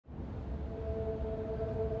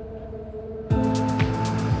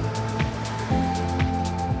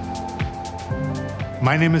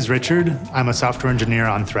My name is Richard. I'm a software engineer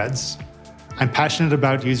on Threads. I'm passionate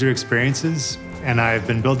about user experiences, and I've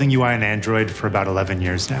been building UI on Android for about 11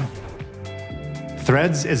 years now.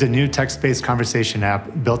 Threads is a new text-based conversation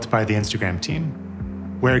app built by the Instagram team,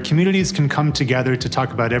 where communities can come together to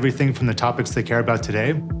talk about everything from the topics they care about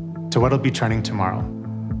today to what'll be trending tomorrow.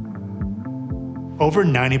 Over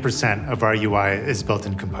 90% of our UI is built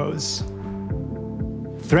in Compose.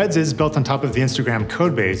 Threads is built on top of the Instagram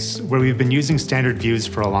codebase, where we've been using standard views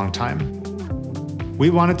for a long time. We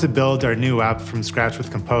wanted to build our new app from scratch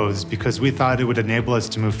with Compose because we thought it would enable us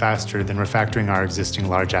to move faster than refactoring our existing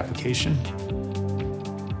large application.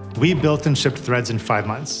 We built and shipped Threads in 5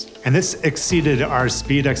 months, and this exceeded our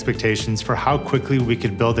speed expectations for how quickly we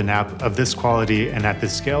could build an app of this quality and at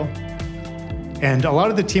this scale. And a lot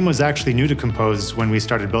of the team was actually new to Compose when we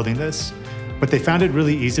started building this, but they found it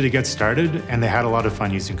really easy to get started, and they had a lot of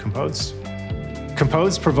fun using Compose.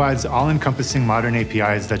 Compose provides all-encompassing modern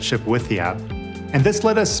APIs that ship with the app, and this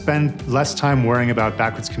let us spend less time worrying about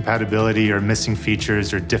backwards compatibility or missing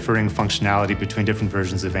features or differing functionality between different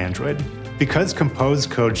versions of Android. Because Compose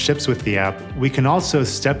code ships with the app, we can also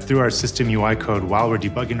step through our system UI code while we're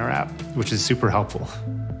debugging our app, which is super helpful.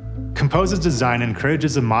 Compose's design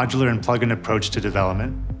encourages a modular and plugin approach to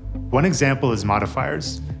development. One example is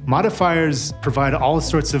modifiers. Modifiers provide all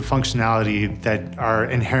sorts of functionality that are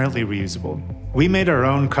inherently reusable. We made our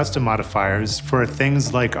own custom modifiers for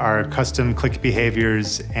things like our custom click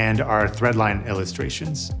behaviors and our threadline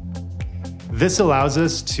illustrations. This allows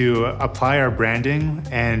us to apply our branding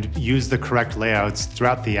and use the correct layouts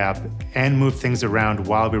throughout the app and move things around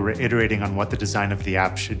while we were iterating on what the design of the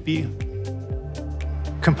app should be.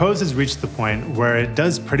 Compose has reached the point where it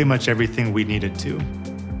does pretty much everything we need it to.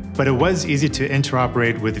 But it was easy to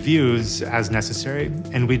interoperate with views as necessary,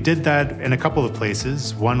 and we did that in a couple of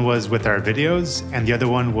places. One was with our videos, and the other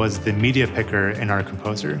one was the media picker in our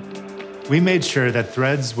composer. We made sure that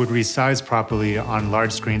Threads would resize properly on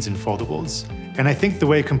large screens and foldables, and I think the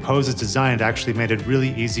way Compose is designed actually made it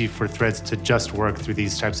really easy for Threads to just work through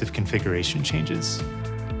these types of configuration changes.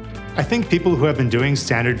 I think people who have been doing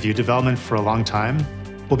standard view development for a long time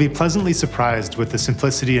will be pleasantly surprised with the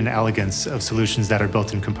simplicity and elegance of solutions that are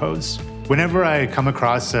built in Compose. Whenever I come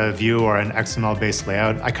across a view or an XML-based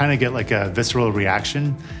layout, I kind of get like a visceral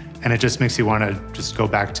reaction, and it just makes you want to just go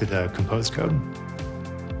back to the Compose code.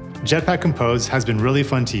 Jetpack Compose has been really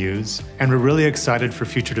fun to use, and we're really excited for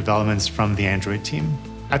future developments from the Android team.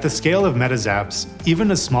 At the scale of Meta's apps,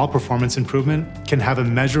 even a small performance improvement can have a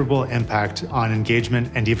measurable impact on engagement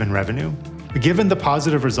and even revenue. Given the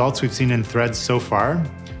positive results we've seen in Threads so far,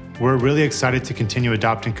 we're really excited to continue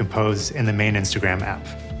adopting Compose in the main Instagram app.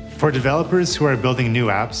 For developers who are building new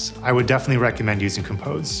apps, I would definitely recommend using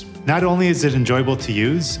Compose. Not only is it enjoyable to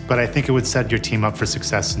use, but I think it would set your team up for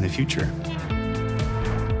success in the future.